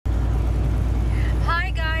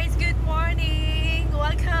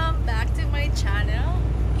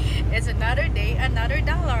It's another day, another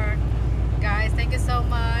dollar. Guys, thank you so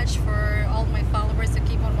much for all my followers to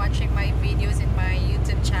keep on watching my videos in my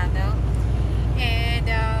YouTube channel. And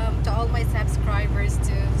to all my subscribers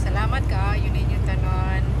too. Salamat ka, yun yung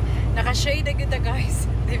tanon. Naka-shade na kita guys.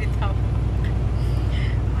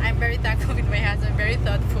 I'm very thankful with my husband, very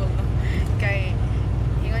thoughtful. Kay,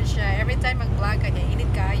 ingon siya, every time mag-vlog ka niya, init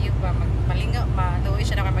kayo ba, malingaw, maluwi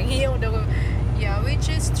siya na maghiyaw daw. Yeah, which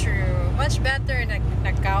is true. Much better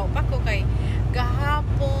nagkao pa ko kay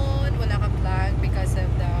gahapon wala ka vlog because of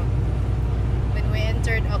the when we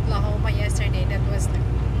entered Oklahoma yesterday, that was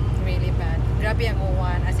really bad. Grabe ang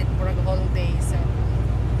uwan as in for a whole day. So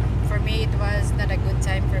for me it was not a good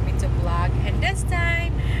time for me to vlog. And this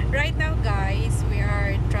time, right now guys, we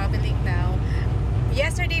are traveling now.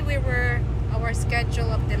 Yesterday our schedule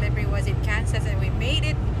of delivery was in Kansas and we made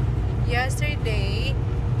it yesterday.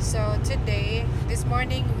 So today, this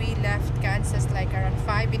morning we left Kansas like around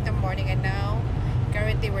 5 in the morning, and now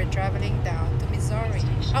currently we're traveling down to Missouri.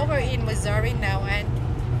 Oh, we're in Missouri now and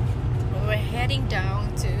we're heading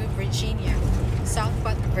down to Virginia, South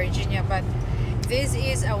part of Virginia. But this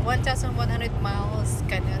is a 1,100 miles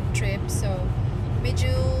kind of trip, so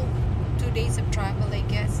medyo 2 days of travel I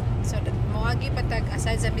guess. So that moagi patag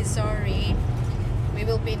aside sa Missouri, we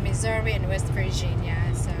will be in Missouri and West Virginia.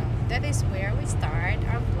 So that is where we start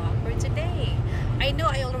our vlog for today. I know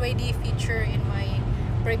I already featured in my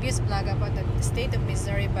previous vlog about the state of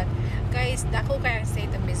Missouri, but guys, dako kaya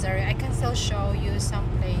state of Missouri. I can still show you some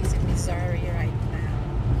place in Missouri right now.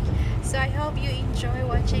 So I hope you enjoy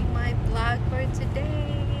watching my vlog for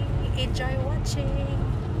today. Enjoy watching.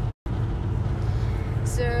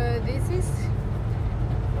 So this is,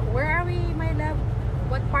 where are we, my love?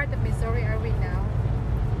 What part of Missouri are we now?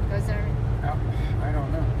 Because I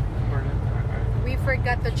don't know. We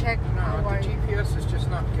forgot to check our the GPS is just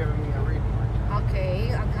not giving me a reading right now. Okay,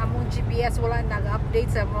 ang among GPS wala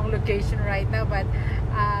nag-update sa among location right now, but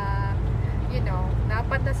you know,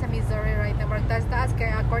 dapat na sa Missouri right now. Taas-taas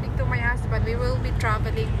kaya according to my husband, we will be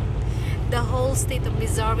traveling the whole state of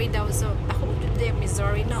Missouri daw. So ako dito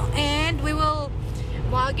Missouri no, and we will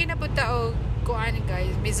wagi na punta og kuan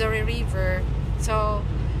guys, Missouri River. So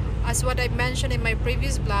as what I mentioned in my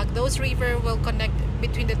previous vlog, those river will connect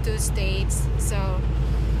between the two states. So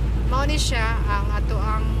mao ni siya ang ato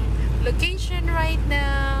ang location right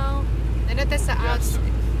now. Nandito sa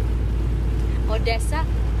Odessa.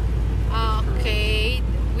 Okay,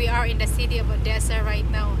 we are in the city of Odessa right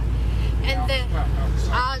now, and the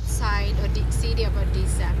outside of the city of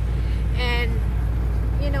Odessa. And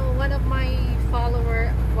you know, one of my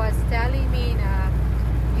follower was telling me na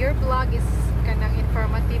your blog is kanang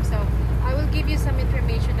informative, so I will give you some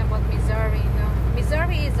information about Missouri. No?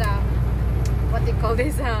 Missouri is what they call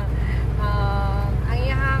this ang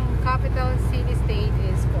iyang capital city state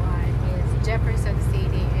is Jefferson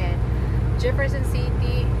City, and Jefferson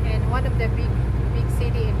City, and one of the big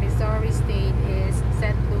city in Missouri state is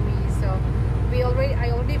St. Louis. So I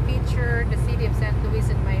already featured the city of St. Louis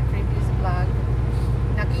in my previous vlog.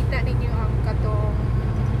 Nakita ninyo ang katong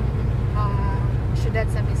syudad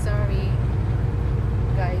sa Missouri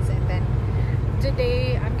guys, and then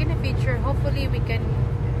today I'm gonna feature, hopefully we can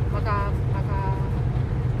makalabay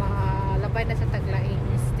na sa Taglaing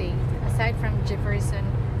state aside from Jefferson.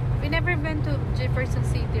 We never been to Jefferson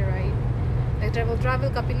City, right?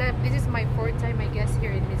 Travel kapila. This is my 4th time I guess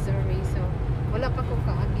here in Missouri, so wala pa ko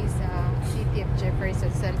kaagi sa city of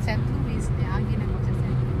Jefferson. Sa St. Louis, niagi na ko sa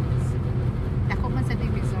St. Louis. Ako man sa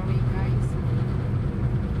Missouri guys.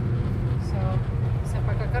 So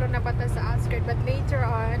pagkakaroon na bata sa outskirts, but later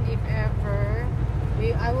on, if ever,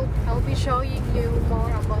 I'll be showing you more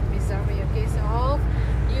about Missouri. Okay, so I hope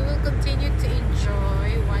you will continue to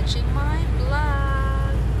enjoy watching my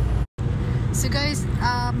vlog. So guys,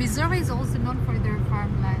 Missouri is also known for their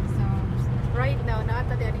farmland. So right now,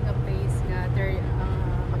 naata din nga place nga there,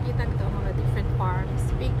 makita nito mga different farms,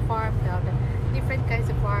 big farm, the different kinds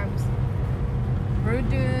of farms,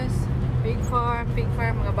 produce, big farm,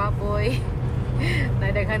 mga baboy.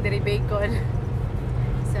 Nadaghan diri bacon.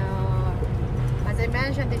 So as I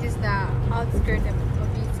mentioned, this is the outskirts of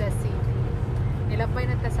Odessa City. Nilapay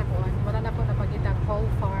na ta sa kuan, wala na po napakita whole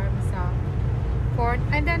farm sa corn.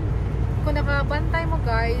 And then kung nakabantay mo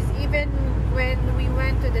guys, even when we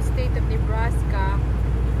went to the state of Nebraska,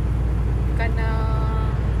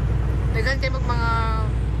 daghan kayo mga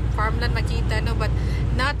farmland makita, no? But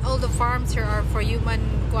not all the farms here are for human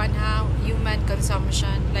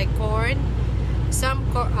consumption, like corn. Some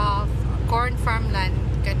corn farmland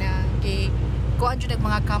kana kuan jud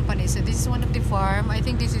mga companies. So this is one of the farm. I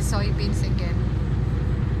think this is soybeans again.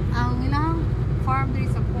 Ang ilang farm there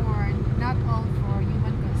is a corn, not all for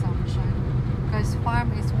human consumption. consumption. Because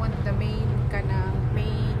farm is one of the main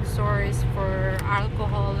source for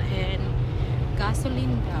alcohol and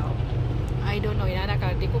gasoline daw. I don't know, inana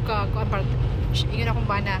ka, di ko ka, ingon akong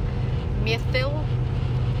ba na methyl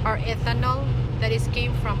or ethanol that is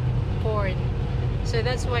came from corn. So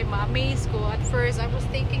that's why ma-amaze ko. At first, I was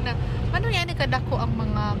thinking na, ano yan, kadako ang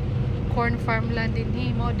mga corn farmland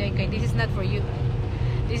din mo, dahil kay this is not for you.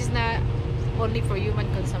 This is not only for human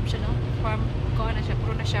consumption, no? Farm ko na siya,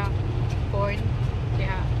 puro na siya corn.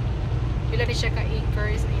 Kaya, pila ni siya ka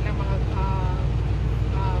acres, ilang mga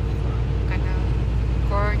kanang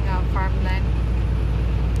corn farmland.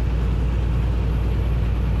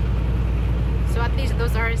 So at least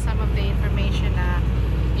those are some of the information na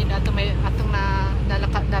atong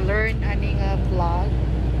na learn aning vlog.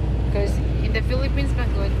 Because in the Philippines man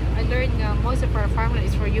good, I learned nga most of our farmland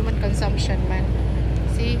is for human consumption man.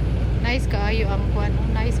 See, nice kaayo ang kwan,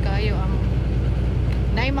 nice kaayo ang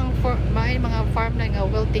may mga farmland nga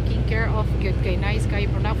well taken care of good kay nice kay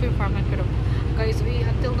pero na yung farmland pero guys we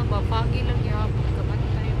until na foggy lang ya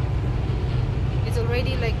pagkabantay. It's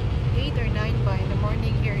already like 8 or 9 ba in the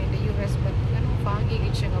morning here in the US but ganun foggy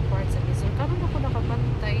gid siya nga part sa Missouri. Karon ako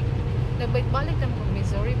nakabantay. Nagbalik naman ko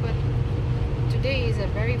Missouri but today is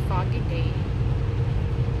a very foggy day.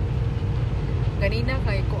 Ganina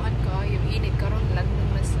kay kuan ka yung init karon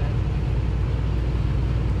landon na sa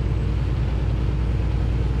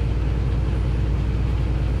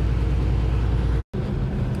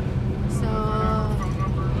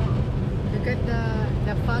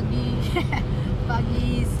foggy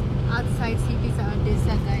outside city sa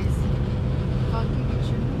Odessa guys. Foggy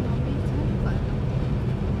picture mo mami pa.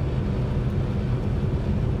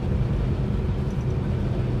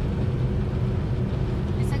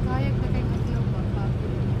 Isa kaya ka kay adlaw ba foggy.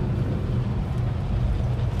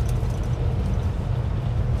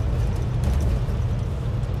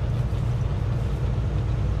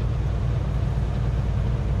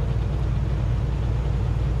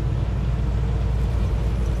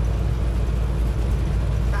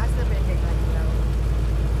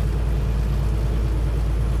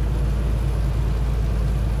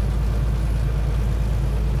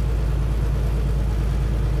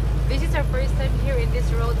 First time here in this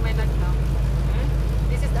road, my Lagnaw.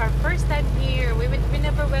 This is our first time here. We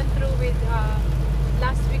never went through with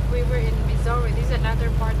last week we were in Missouri. This is another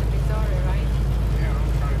part of Missouri, right? Yeah,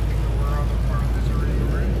 I'm trying to think of where other part of Missouri you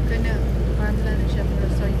were in. Kana farmland siya for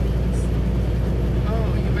soybeans.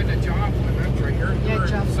 Oh, you've been to Joplin, that's right. You're in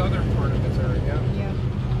the southern part of Missouri, yeah. Yeah.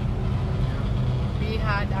 We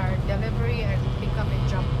had our delivery and pick up in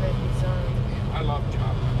Joplin, Missouri. I love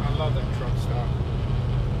Joplin. I love that truck stop.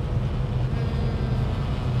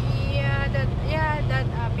 That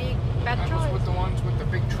big Petro. That was with the ones with the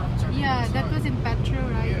big trucks on Yeah, the that side. was in Petro,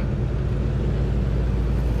 right? Yeah.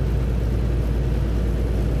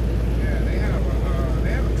 Yeah, they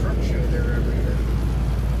have a truck show there every year.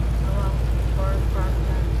 Oh, wow. For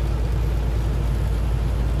farmland.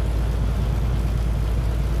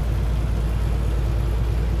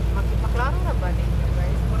 Maklaro na ba ninyo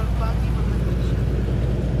guys? Murag foggy pa man din siya.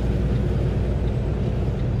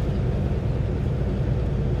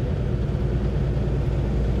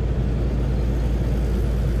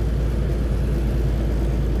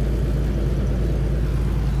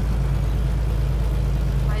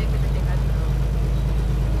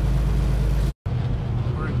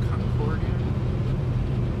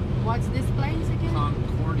 What's this place again?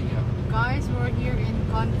 Concordia. Guys, we're here in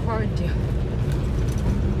Concordia.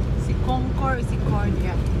 Si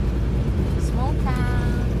Concordia. Small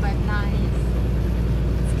town, but nice.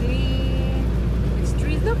 It's clean. It's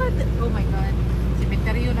trees. Look at oh my god.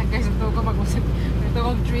 Cemetery na guys. Ito ko mag-usap. Ito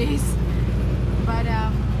kong trees. But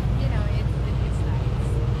you know, it's nice.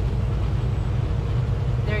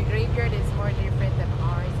 Their graveyard is more different than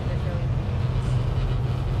ours in the Philippines.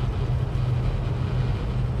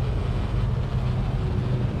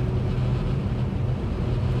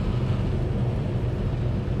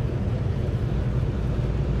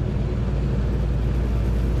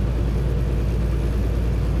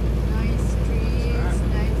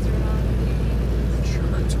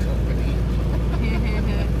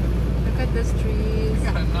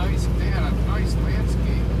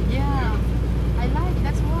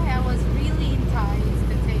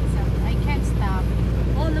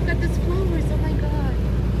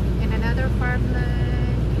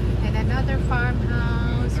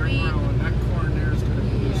 Farmhouse. That corn there is going to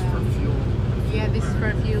be used for fuel. Yeah, this is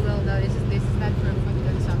for fuel though. This is not for food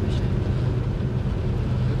consumption.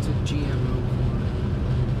 That's a GMO corn.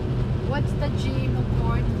 What's the GMO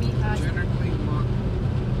corn? Genetically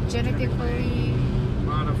genetically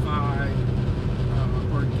modified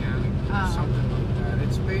organic. something like that.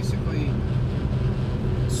 It's basically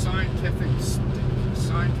scientific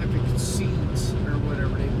seeds or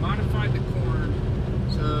whatever. They modified the corn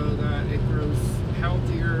so that it grows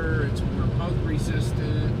healthier, it's more bug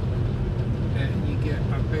resistant, and you get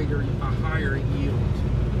a higher yield.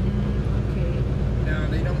 Okay. Now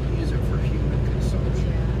they don't use it for human consumption.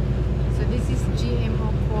 Yeah. So this is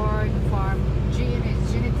GMO corn farm.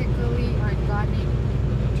 It's genetically organic.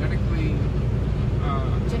 Genetically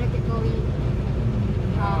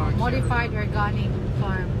modified organic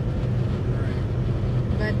farm. Right.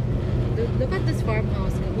 But look at this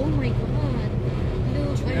farmhouse. Oh my God!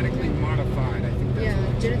 Look, Genetically modified. I think that's yeah,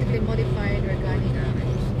 what genetically modified organic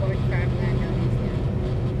farmland.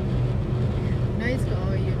 Nice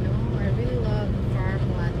guy, you know. I really love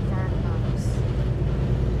farmhouse.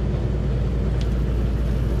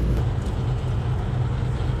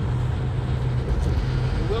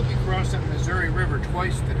 We'll be crossing the Missouri River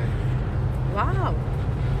twice today. Wow.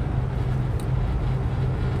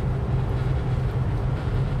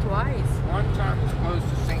 Twice. One time was close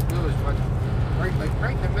to St. Louis, but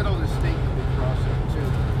right in the middle of the state we'll be crossing too.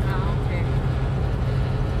 Ah, okay.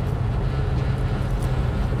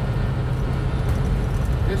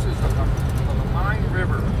 This is the Lamine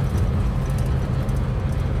River.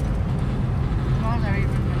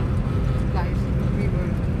 River.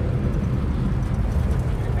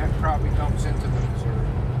 And that probably dumps into the Missouri.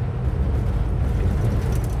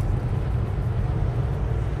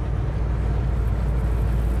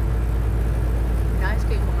 Guys,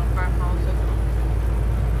 kayo mga farmhouses.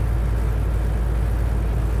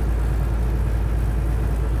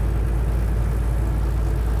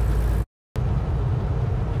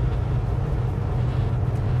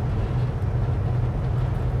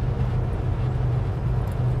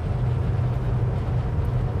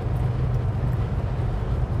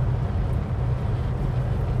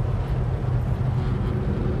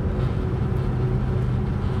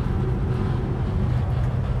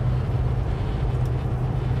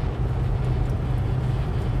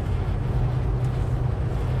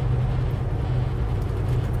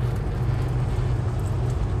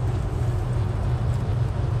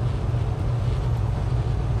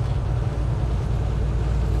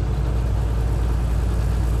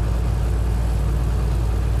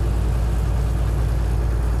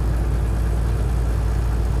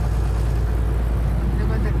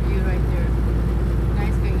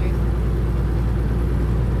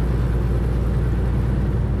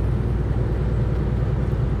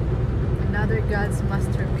 God's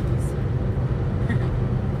masterpiece.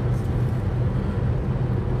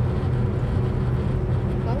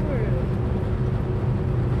 Flower.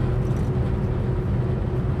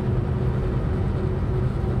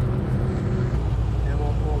 And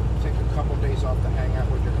we'll take a couple days off to hang out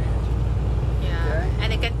with your aunt. Yeah. Okay.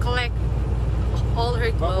 And I can collect all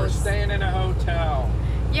her But we're clothes. staying in a hotel.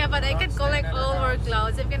 Yeah, but I Not can staying collect at her all her house.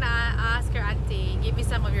 clothes. I'm gonna ask her auntie, give me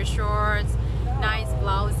some of your shorts, nice No.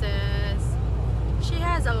 blouses. She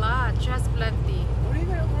has a lot. She has plenty.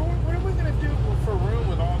 What are we gonna do for room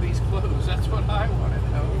with all these clothes? That's what I want to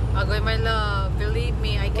know. Okay, my love. Believe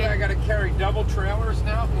me, I What, I can. gotta carry double trailers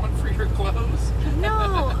now? One for your clothes?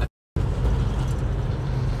 No.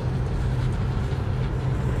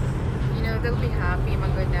 You know, they'll be happy.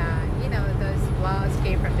 Maganda. You know, those blouses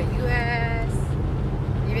came from the US.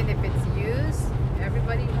 Even if it's used,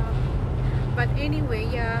 everybody happy. But anyway,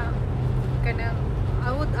 yeah,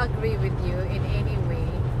 I would agree with you in any way.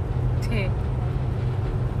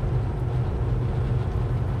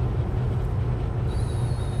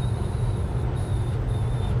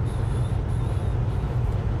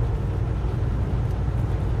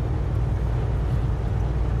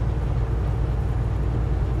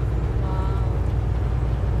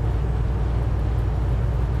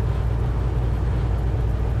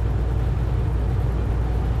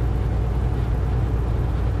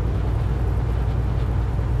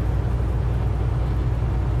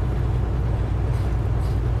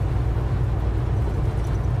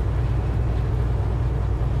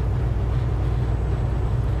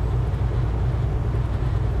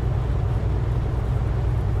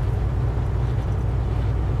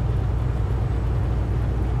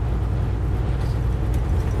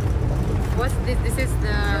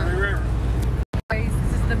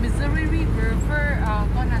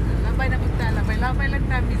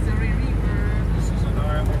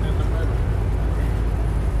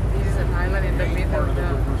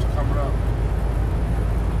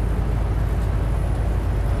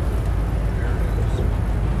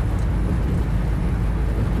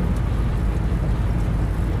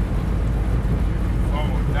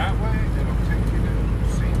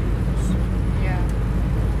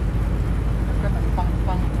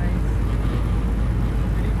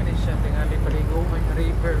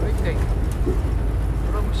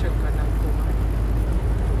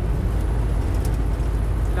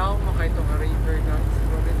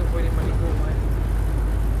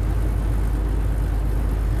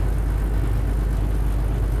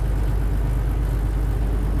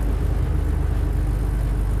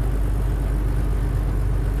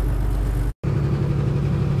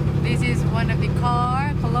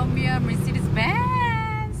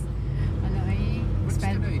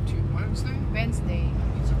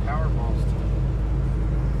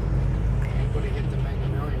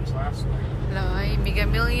 Mega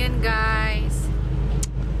Million, guys.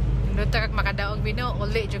 Nindot kag makadaog bino,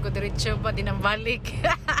 uli jud ko diretso pa din ang balik.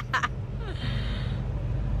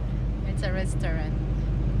 It's a restaurant.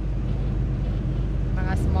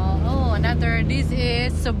 Mga small. Oh, another. This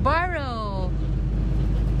is Subaru.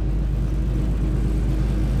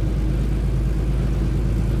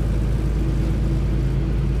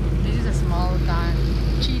 This is a small can.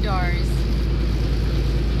 Cheddars.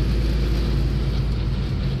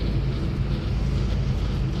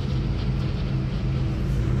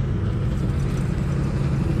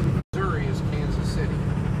 Missouri is Kansas City,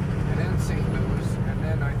 and then St. Louis, and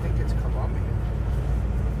then I think it's Columbia.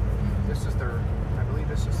 This is their, I believe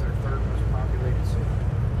this is their third most populated city.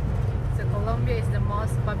 So Columbia is the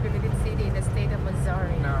most populated city in the state of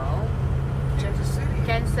Missouri. No, Kansas City,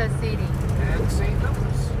 Kansas City. and St.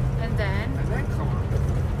 Louis, And then? and then Columbia.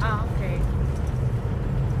 Ah, okay.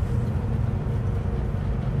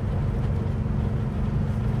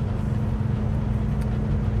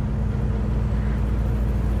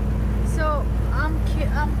 So I'm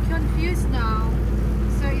confused now.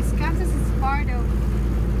 So is Kansas is part of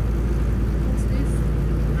what's this?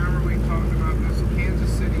 Remember we talked about this?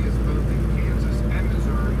 Kansas City is both in Kansas and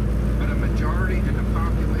Missouri, but a majority in the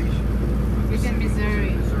population of the Is in city is Missouri.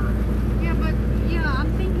 in Missouri. Yeah, but yeah,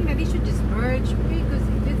 I'm thinking that they should just merge because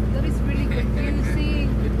that is really confusing.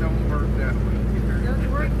 It don't work that way either.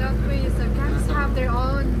 Don't work that way. So Kansas have their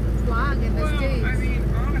own flag in the Well, states. I mean,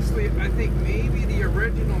 honestly, I think maybe the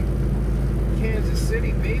original Kansas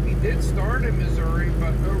City maybe did start in Missouri,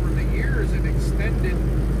 but over the years it extended,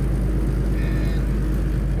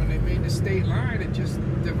 and when they made the state line, it just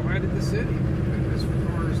divided the city as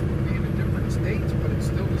far as being in different states, but it's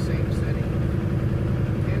still the same city.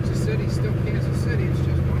 Kansas City is still Kansas City. It's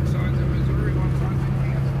just one side's in Missouri, one side's in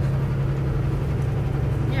Kansas.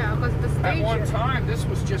 Yeah, because the At state. one time, this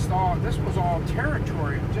was all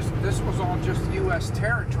territory. This was all just U.S.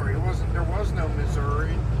 territory. There was no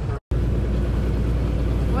Missouri.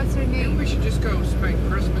 What's her Maybe name? we should just go spend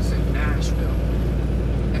Christmas in Nashville.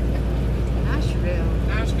 Nashville.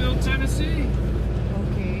 Nashville, Tennessee.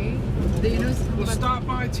 Okay. Do you know We'll somebody? stop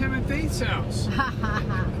by Tim and Faith's house.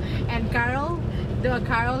 And Carol? Do a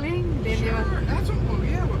caroling? Then you- Sure, that's what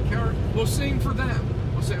we'll sing for them.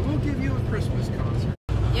 We'll say, we'll give you a Christmas concert.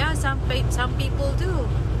 Yeah, some people do.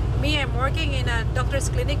 Me, I'm working in a doctor's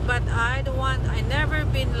clinic, but I never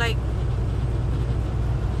been like.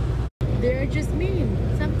 They're just mean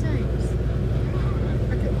sometimes.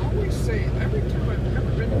 I can always say, every time I've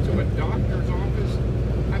ever been into a doctor's office,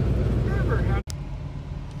 I've never had.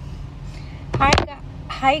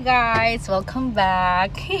 Hi guys, welcome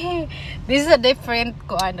back. This is a different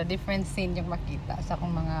scene yung makita sa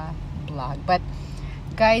akong mga vlog. But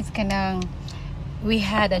guys, we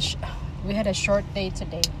had a short day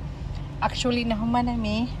today. Actually, nahuman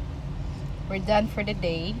nami. We're done for the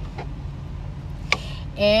day.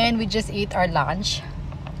 And we just ate our lunch.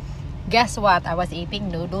 Guess what? I was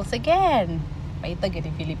eating noodles again. Paita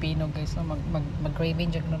gani Filipino guys, so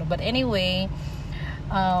mag-craving jud noodle. But anyway,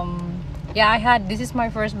 yeah, this is my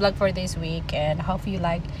first vlog for this week, and hope you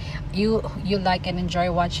like and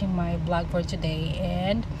enjoy watching my vlog for today.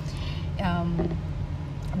 And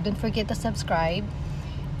don't forget to subscribe,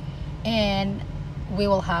 and we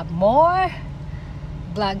will have more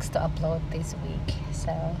vlogs to upload this week.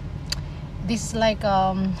 So this is like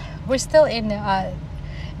we're still in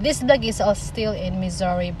this vlog is all still in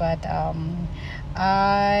Missouri, but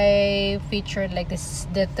I featured like this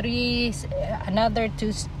another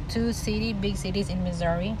two big cities in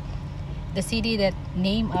Missouri. The city that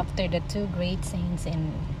named after the two great saints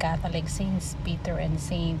in Catholic, Saints Peter and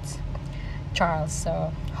Saint Charles.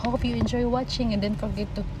 So hope you enjoy watching, and don't forget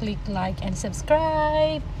to click like and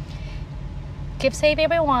subscribe. Keep safe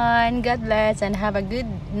everyone. God bless, and have a good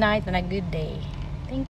night and a good day.